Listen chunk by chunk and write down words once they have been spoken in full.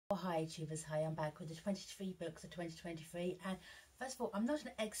Hi Achievers, hi, I'm back with the 23 books of 2023, and first of all, I'm not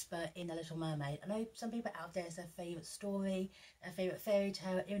an expert in The Little Mermaid. I know some people out there, it's their favourite story, their favourite fairy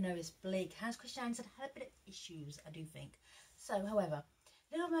tale, even though it's bleak. Has Christian Andersen had a bit of issues, I do think. So, however,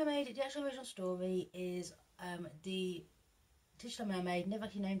 Little Mermaid, the actual original story is the titular mermaid, never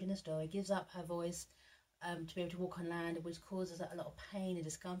actually named in the story, gives up her voice to be able to walk on land, which causes a lot of pain and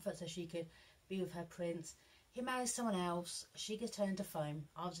discomfort so she could be with her prince. He marries someone else, she gets turned into foam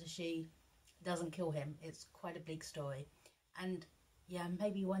after she doesn't kill him. It's quite a bleak story. And yeah,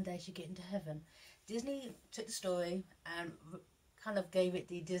 maybe one day she'll get into heaven. Disney took the story and kind of gave it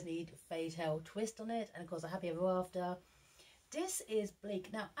the Disney fairy tale twist on it, and of course a happy ever after. This is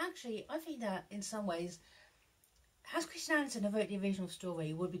bleak. Now actually, I think that in some ways, Has Christian Andersen, who wrote the original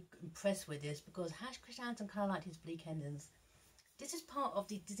story, would be impressed with this, because Has Christian Andersen kind of liked his bleak endings. This is part of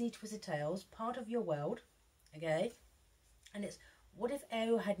the Disney Twisted Tales, part of your world. Okay, and it's what if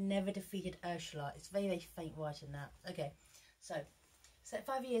Ariel had never defeated Ursula? It's very, very faint writing that. Okay, so set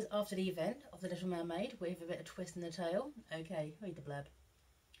 5 years after the event of The Little Mermaid, with a bit of twist in the tale. Okay, read the blurb.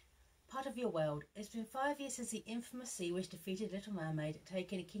 Part of your world. It's been 5 years since the infamous sea which defeated Little Mermaid,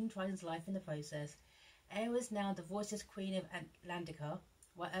 taking King Triton's life in the process. Ariel is now the voiceless queen of Atlantica,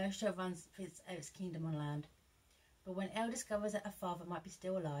 while Ursula runs Prince Eric's kingdom on land. But when Elle discovers that her father might be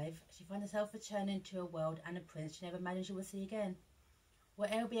still alive, she finds herself returning to a world and a prince she never imagined she would see again. Will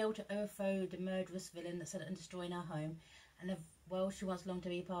Elle be able to overthrow the murderous villain that set out on destroying her home and the world she once longed to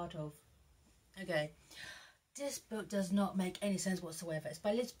be part of? Okay, this book does not make any sense whatsoever. It's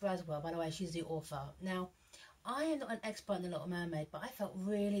by Liz Braswell, by the way, she's the author. Now, I am not an expert in The Little Mermaid, but I felt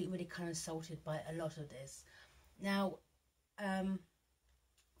really, really kind of insulted by a lot of this. Now,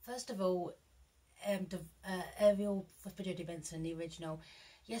 first of all, Ariel was Bridget Benson, the original.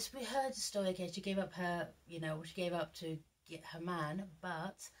 Yes, we heard the story. Okay, she gave up her, she gave up to get her man.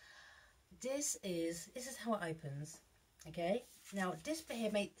 But this is how it opens. Okay, now this bit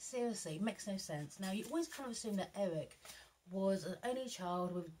here seriously makes no sense. Now you always kind of assume that Eric was an only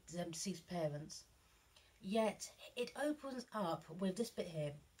child with deceased parents. Yet it opens up with this bit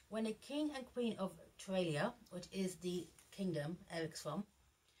here: when the king and queen of Australia, which is the kingdom Eric's from,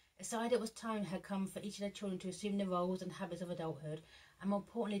 decided it was time had come for each of their children to assume the roles and habits of adulthood, and more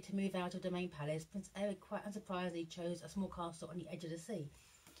importantly to move out of the main palace, Prince Eric quite unsurprisingly chose a small castle on the edge of the sea.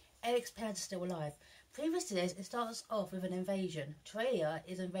 Eric's parents are still alive. Previous to this, it starts off with an invasion. Australia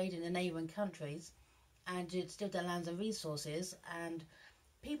is invading the neighbouring countries and it steals their lands and resources, and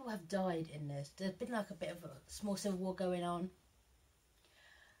people have died in this. There's been like a bit of a small civil war going on.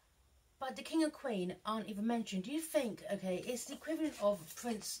 But the king and queen aren't even mentioned. Do you think, okay, it's the equivalent of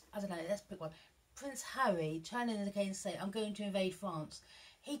Prince, I don't know, let's pick one. Prince Harry turning in the case and say, I'm going to invade France.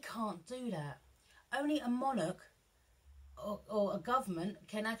 He can't do that. Only a monarch or a government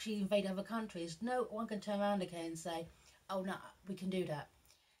can actually invade other countries. No one can turn around again and say, oh no, we can do that.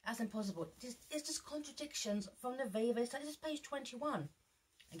 That's impossible. It's just contradictions from the very, very start. This is page 21,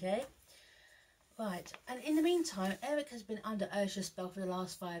 okay? Right, and in the meantime, Eric has been under Ursula's spell for the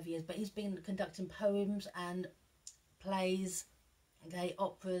last 5 years, but he's been conducting poems and plays, okay,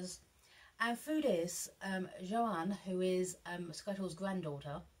 operas. And through this, Joanne, who is Scuttle's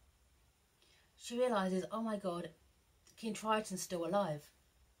granddaughter, she realises, oh my god, King Triton's still alive.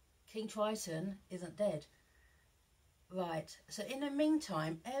 King Triton isn't dead. Right, so in the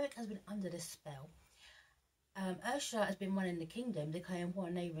meantime, Eric has been under this spell. Ursula has been running the kingdom, declaring war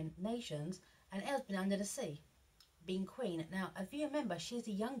on neighbouring nations, and Elle's been under the sea, being queen. Now, if you remember, she's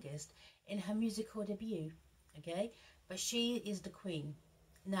the youngest in her musical debut, okay? But she is the queen.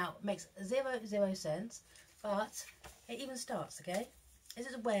 Now, it makes zero sense, but it even starts, okay? This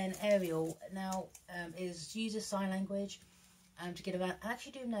is when Ariel now uses sign language to get around. I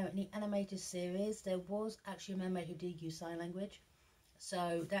actually do know in the animated series, there was actually a mermaid who did use sign language.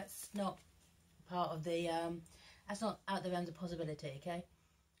 So that's not part of the, that's not out the realms of possibility, okay?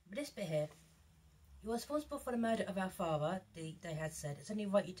 But this bit here: you are responsible for the murder of our father, they had said. It's only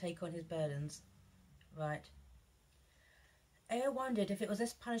right you take on his burdens. Right. Ariel wondered if it was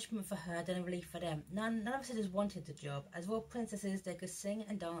less punishment for her than a relief for them. None of the sisters wanted the job. As royal princesses, they could sing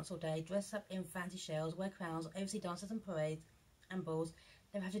and dance all day, dress up in fancy shells, wear crowns, oversee dances and parades and balls.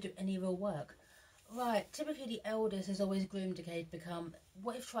 They never have to do any real work. Right, typically the eldest is always groomed, okay, to become,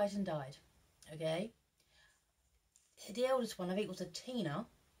 what if Triton died? Okay. The eldest one, I think, was a Tina,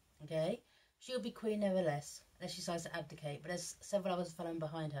 okay. She'll be queen nevertheless, unless she decides to abdicate. But there's several others following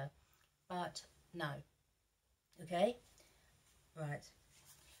behind her. But no. Okay? Right.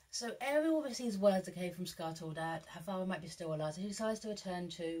 So Ariel receives words, okay, from Scuttle that her father might be still alive. So she decides to return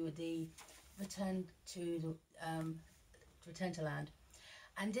to land.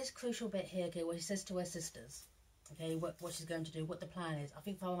 And this crucial bit here, okay, where she says to her sisters, okay, what she's going to do, what the plan is. I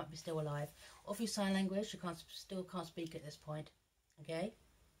think Father might be still alive. Or through sign language, she still can't speak at this point. Okay?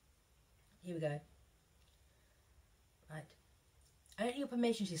 Here we go. Right. I don't need your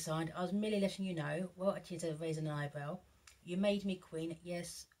permission, she signed. I was merely letting you know. Well, Atlantica raising an eyebrow. You made me queen.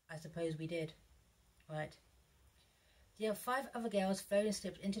 Yes, I suppose we did. Right. The other 5 other girls flowed and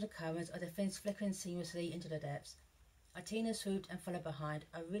slipped into the currents of the fins flickering seamlessly into the depths. Atlantica swooped and followed behind.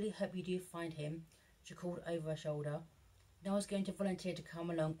 I really hope you do find him, she called over her shoulder. No one's going to volunteer to come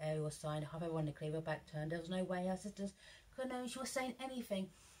along, Ariel sighed, half ironically, with her back turned. There was no way her sisters could have known she was saying anything.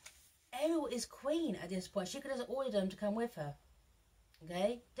 Ariel is queen at this point. She could have ordered them to come with her.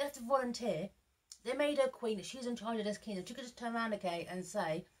 Okay? They have to volunteer. They made her queen. She's in charge of this kingdom. She could just turn around, okay, and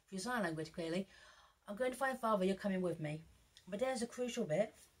say, through sign language clearly, I'm going to find Father, you're coming with me. But there's a crucial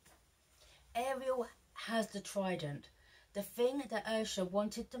bit. Ariel has the trident. The thing that Ursula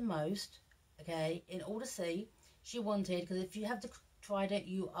wanted the most, okay, in all the sea, she wanted, because if you have the trident,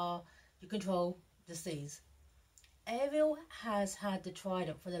 you control the seas. Ariel has had the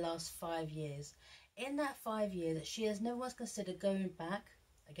trident for the last 5 years. In that 5 years, she has never once considered going back,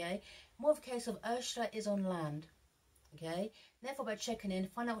 okay? More of a case of Ursula is on land, okay? Therefore, by checking in,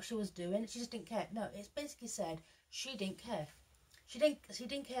 find out what she was doing, she just didn't care. No, it's basically said she didn't care. She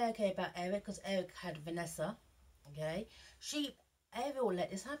didn't care, okay, about Eric, because Eric had Vanessa, okay? Ariel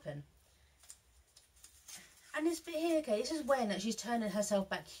let this happen. And this bit here, okay, this is when she's turning herself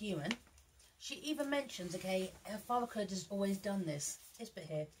back human. She even mentions, okay, her father could have just always done this. This bit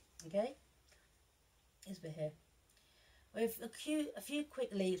here, okay? This bit here. With a few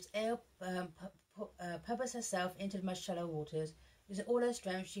quick leaps, Ariel purposed herself into the much shallow waters. Using all her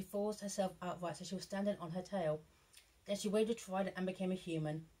strength, she forced herself upright so she was standing on her tail. Then she waved a trident and became a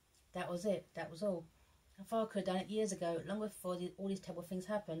human. That was it. That was all. Her father could have done it years ago, long before all these terrible things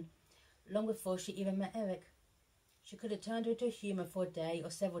happened. Long before she even met Eric. She could have turned her into a human for a day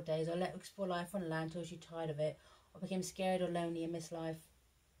or several days, or let her explore life on land till she tired of it, or became scared or lonely and missed life.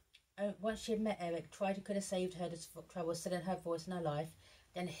 Once she had met Eric, Triton could have saved her this trouble, selling her voice in her life,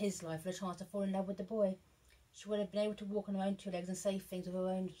 then his life, with a chance to fall in love with the boy. She would have been able to walk on her own 2 legs and say things with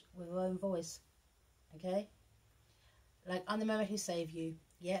her own voice. Okay? Like, I'm the mermaid who saved you.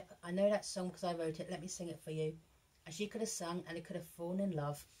 Yep, I know that song because I wrote it. Let me sing it for you. And she could have sung, and it could have fallen in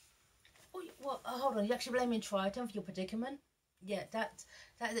love. Well, hold on, you're actually blaming Triton for your predicament? Yeah, that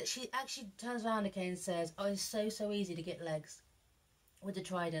she actually turns around again and says, oh, it's so easy to get legs with the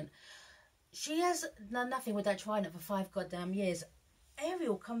trident. She has done nothing with that trident for 5 goddamn years.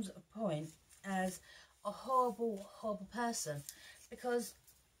 Ariel comes at a point as a horrible person, because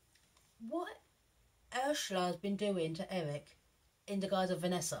what Ursula has been doing to Eric in the guise of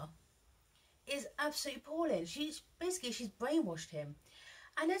Vanessa is absolutely appalling. She's brainwashed him.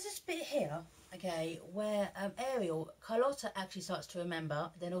 And there's this bit here, okay, where Carlotta actually starts to remember,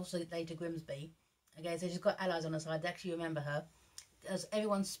 then also later Grimsby, okay, so she's got allies on her side, they actually remember her, as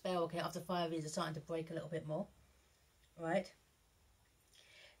everyone's spell, okay, after 5 years is starting to break a little bit more, right?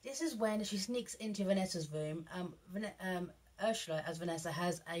 This is when she sneaks into Vanessa's room. Ursula, as Vanessa,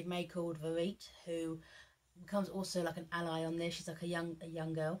 has a maid called Verit, who becomes also like an ally on this. She's like a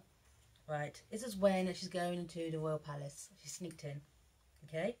young girl, right? This is when she's going into the royal palace. She sneaked in.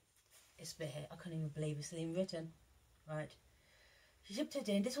 Okay, it's a bit here. I can't even believe it's even written. Right. She shipped it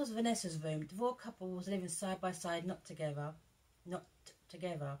in. This was Vanessa's room. The royal couple was living side by side, not together.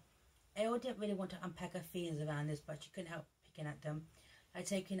 Ariel didn't really want to unpack her feelings around this, but she couldn't help picking at them. Like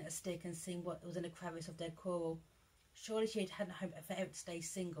taking a stick and seeing what was in the crevice of their quarrel. Surely she hadn't hoped for Eric to stay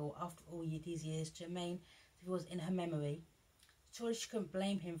single after all these years, to remain as he was in her memory. Surely she couldn't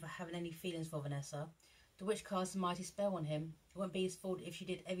blame him for having any feelings for Vanessa. The witch cast a mighty spell on him. It wouldn't be his fault if she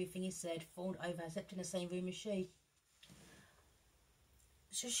did everything he said, fawned over her, slept in the same room as she.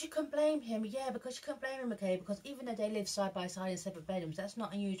 So she couldn't blame him, yeah, because she couldn't blame him, okay, because even though they lived side by side in separate bedrooms, that's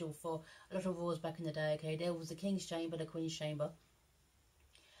not unusual for a lot of royals back in the day, okay. There was the king's chamber, the queen's chamber.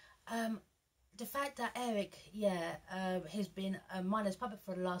 The fact that Eric, has been a miner's puppet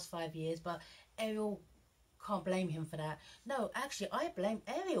for the last 5 years, but Ariel can't blame him for that. No, actually, I blame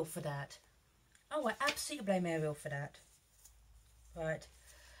Ariel for that. Oh, I absolutely blame Ariel for that. Right.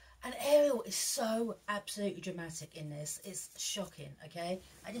 And Ariel is so absolutely dramatic in this. It's shocking, okay?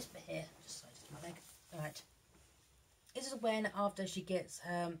 I just put here, just my leg. Right. This is when, after she gets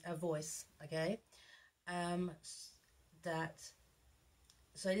her voice, okay?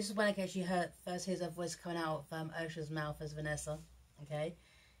 So this is when, okay, she first hears her voice coming out of Ursula's mouth as Vanessa, okay?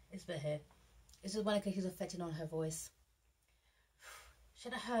 This bit here. This is when, okay, she's affecting on her voice. She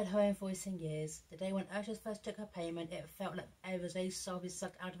hadn't heard her own voice in years. The day when Ursula first took her payment, it felt like air was very soul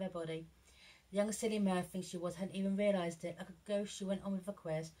sucked out of her body. The young silly mermaid she was hadn't even realised it. Like a ghost, she went on with her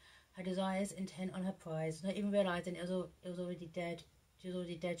quest, her desires intent on her prize, not even realising it was already dead. She was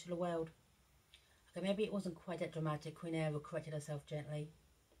already dead to the world. Okay, maybe it wasn't quite that dramatic. Queen Ariel corrected herself gently.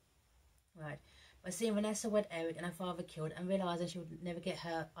 Right. By seeing Vanessa wed Eric and her father killed, and realising she would never get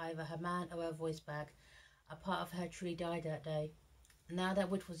either her man or her voice back, a part of her truly died that day. Now that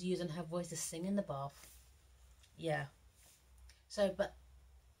witch was using her voice to sing in the bath. Yeah. So, but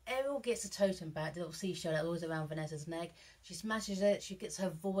Ariel gets the totem back, the little seashell that was around Vanessa's neck. She smashes it. She gets her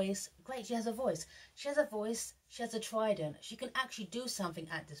voice. Great, she has a voice. She has a voice. She has a trident. She can actually do something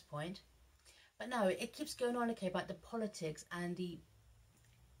at this point. But no, it keeps going on, okay, about the politics and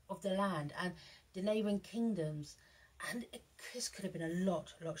of the land and the neighbouring kingdoms. And this could have been a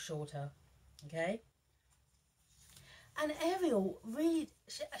lot shorter, okay? And Ariel really,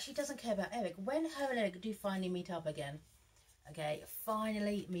 she doesn't care about Eric. When her and Eric do finally meet up again, okay,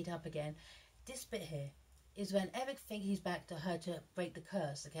 this bit here is when Eric thinks he's back to her to break the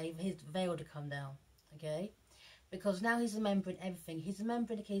curse, okay, for his veil to come down, okay? Because now he's remembering everything. He's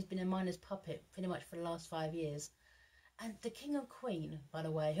remembering, okay, he's been a miner's puppet pretty much for the last 5 years. And the king and queen, by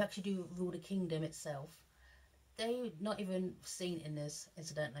the way, who actually do rule the kingdom itself, they're not even seen in this,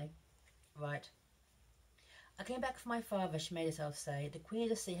 incidentally. Right. I came back from my father, she made herself say. The Queen of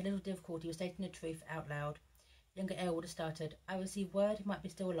the Sea had little difficulty with stating the truth out loud. Younger Ariel would have started. I received word he might be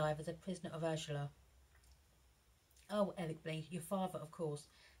still alive as a prisoner of Ursula. Oh, Eric blinked. Your father, of course.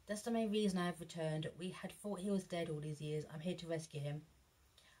 That's the main reason I have returned. We had thought he was dead all these years. I'm here to rescue him.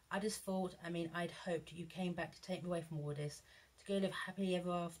 I'd hoped you came back to take me away from all this, to go live happily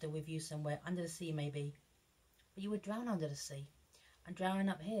ever after with you somewhere, under the sea maybe. But you would drown under the sea. I'm drowning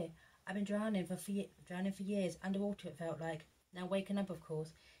up here. I've been drowning for years, underwater it felt like. Now waking up, of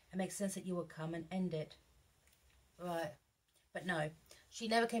course, it makes sense that you would come and end it. Right. But no, she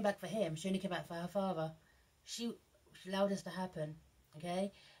never came back for him. She only came back for her father. She allowed this to happen,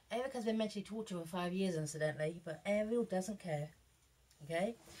 okay? Eric has been mentally tortured for 5 years, incidentally, but Ariel doesn't care,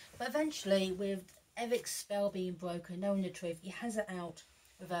 okay? But eventually, with Eric's spell being broken, knowing the truth, he has it out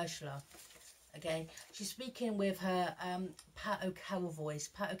with Ursula. Okay, she's speaking with her Pat O'Carroll voice.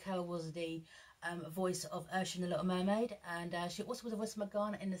 Pat O'Carroll was the voice of Ursula in The Little Mermaid, and she also was the voice of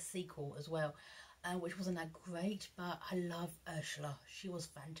Morgana in the sequel as well, which wasn't that great, but I love Ursula. She was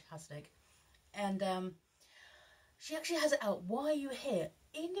fantastic. And she actually has it out. Why are you here?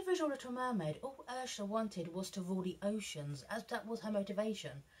 In the original Little Mermaid, all Ursula wanted was to rule the oceans, as that was her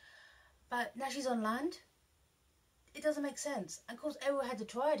motivation. But now she's on land. It doesn't make sense. And of course, Ariel had to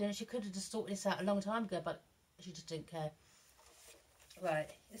try it, and she could have just sorted this out a long time ago, but she just didn't care. Right,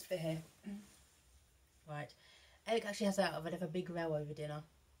 this bit here. Right. Eric actually has out of it a big row over dinner.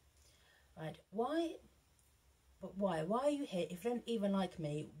 Right. Why? But why? Why are you here? If you don't even like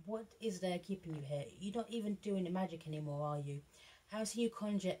me, what is there keeping you here? You're not even doing the magic anymore, are you? How can you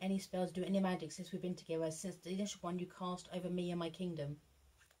conjure any spells, do any magic since we've been together, since the initial one you cast over me and my kingdom?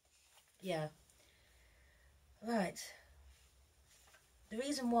 Yeah. Right. The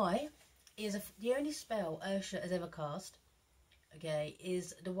reason why is the only spell Ursula has ever cast, okay,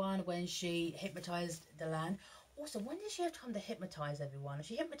 is the one when she hypnotised the land. Also, when did she have time to hypnotise everyone?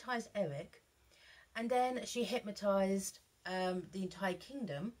 She hypnotised Eric, and then she hypnotised the entire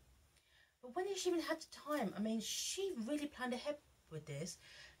kingdom. But when did she even have the time? I mean, she really planned ahead with this.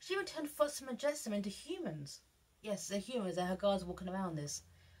 She even turned Flotsam and Jetsam into humans. Yes, they're humans. They're her guards walking around this.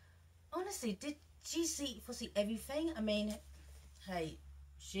 Honestly, did she foresee everything? I mean, hey,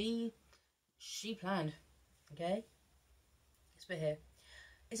 she planned, okay? This bit here.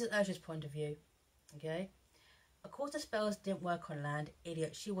 This is Ursula's point of view, okay? Of course the spells didn't work on land,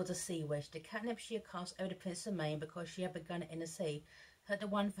 idiot. She was a sea witch. The catnip she had cast over the Princess of Maine because she had begun it in the sea, had the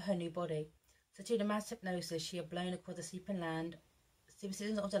one for her new body. So through the mass hypnosis she had blown across the sleeping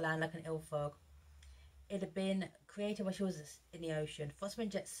citizens of the land like an ill fog. It had been created when she was in the ocean. Flotsam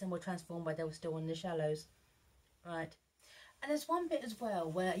and Jetsam were transformed while they were still in the shallows. Right. And there's one bit as well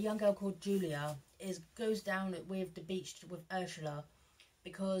where a young girl called Julia goes down with the beach with Ursula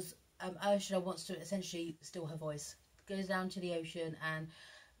because Ursula wants to essentially steal her voice. Goes down to the ocean and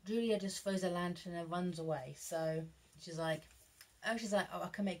Julia just throws a lantern and runs away. So she's like, Ursula's like, oh, I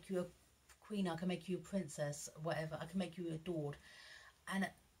can make you a queen, I can make you a princess, whatever. I can make you adored. And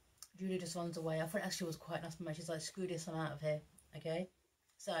Julia just runs away. I thought actually was quite nice moment. She's like, screw this, I'm out of here. Okay?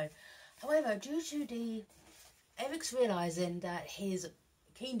 So, however, due to Eric's realising that his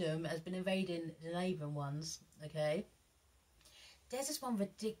kingdom has been invading the neighbouring ones, okay? there's this one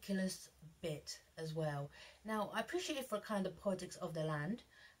ridiculous bit as well. Now, I appreciate it for kind of the politics of the land.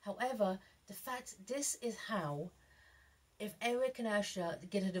 However, the fact this is how, if Eric and Ursula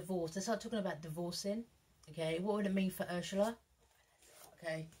get a divorce, they start talking about divorcing. Okay, what would it mean for Ursula?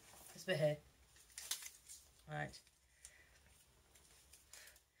 Okay, this bit here. Alright.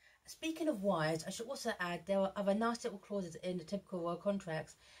 Speaking of wives, I should also add there are other nice little clauses in the typical royal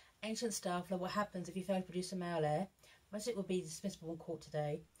contracts. Ancient stuff like what happens if you fail to produce a male heir. Most of it will be dismissible in court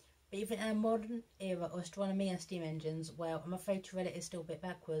today. But even in a modern era of astronomy and steam engines, well, I'm afraid to read it is still a bit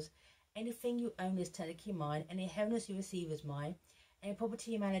backwards. Anything you own is technically mine. Any inheritance you receive is mine. Any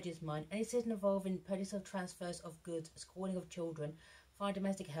property you manage is mine. Any decision involving purchase of transfers of goods, schooling of children, find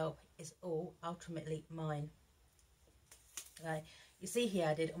domestic help is all ultimately mine. Okay. You see he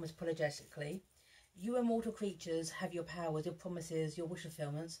added, almost apologetically, you immortal creatures have your powers, your promises, your wish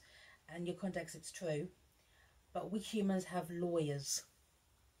fulfillments, and your contacts, it's true. But we humans have lawyers.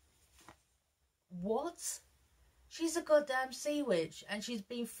 What? She's a goddamn sea witch, and she's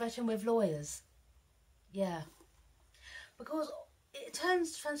been threatened with lawyers. Yeah. Because it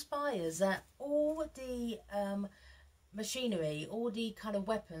transpires that all the machinery, all the kind of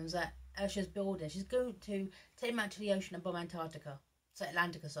weapons that Ursula's building, she's going to take them out to the ocean and bomb Antarctica. So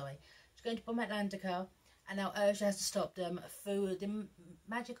Atlantica, sorry. She's going to bomb Atlantica, and now Ursula has to stop them through the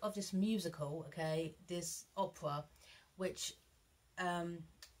magic of this musical, okay, this opera, which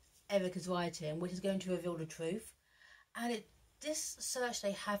Eric is writing, which is going to reveal the truth. And this search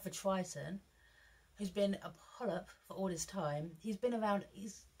they have for Triton, who's been a polyp for all this time, he's been around,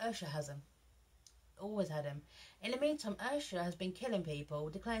 Ursula has him. Always had him. In the meantime, Ursula has been killing people,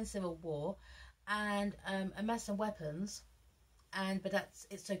 declaring civil war, and amassing weapons, but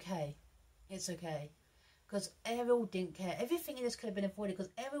it's okay. It's okay. Because Ariel didn't care. Everything in this could have been avoided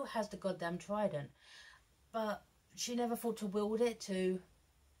because Ariel has the goddamn trident. But she never thought to wield it to,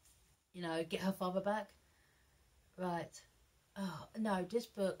 you know, get her father back. Right. Oh, no, this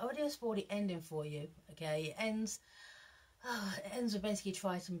book, I already spoiled the ending for you. Okay, it ends with basically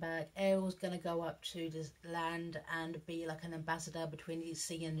Triton back. Ariel's going to go up to this land and be like an ambassador between the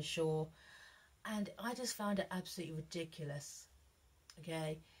sea and the shore. And I just found it absolutely ridiculous.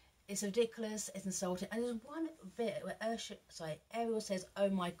 Okay, it's ridiculous, it's insulting. And there's one bit where Ariel says, oh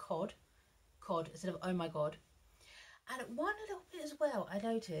my cod, instead of oh my god. And one little bit as well I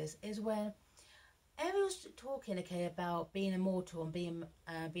noticed is when Ariel's talking, okay, about being immortal and being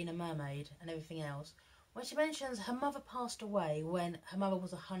a mermaid and everything else. When she mentions her mother passed away when her mother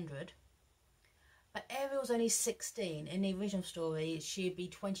was 100, but Ariel's only 16 in the original story, she'd be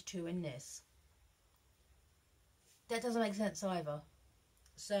 22 in this. That doesn't make sense either.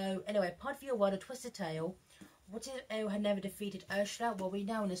 So anyway, part of your world, a twisted tale. What if Ariel had never defeated Ursula? Well, we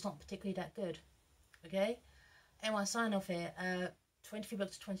know, and it's not particularly that good. Okay? Anyway, I'll sign off here. 23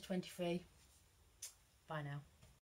 books 2023. Bye now.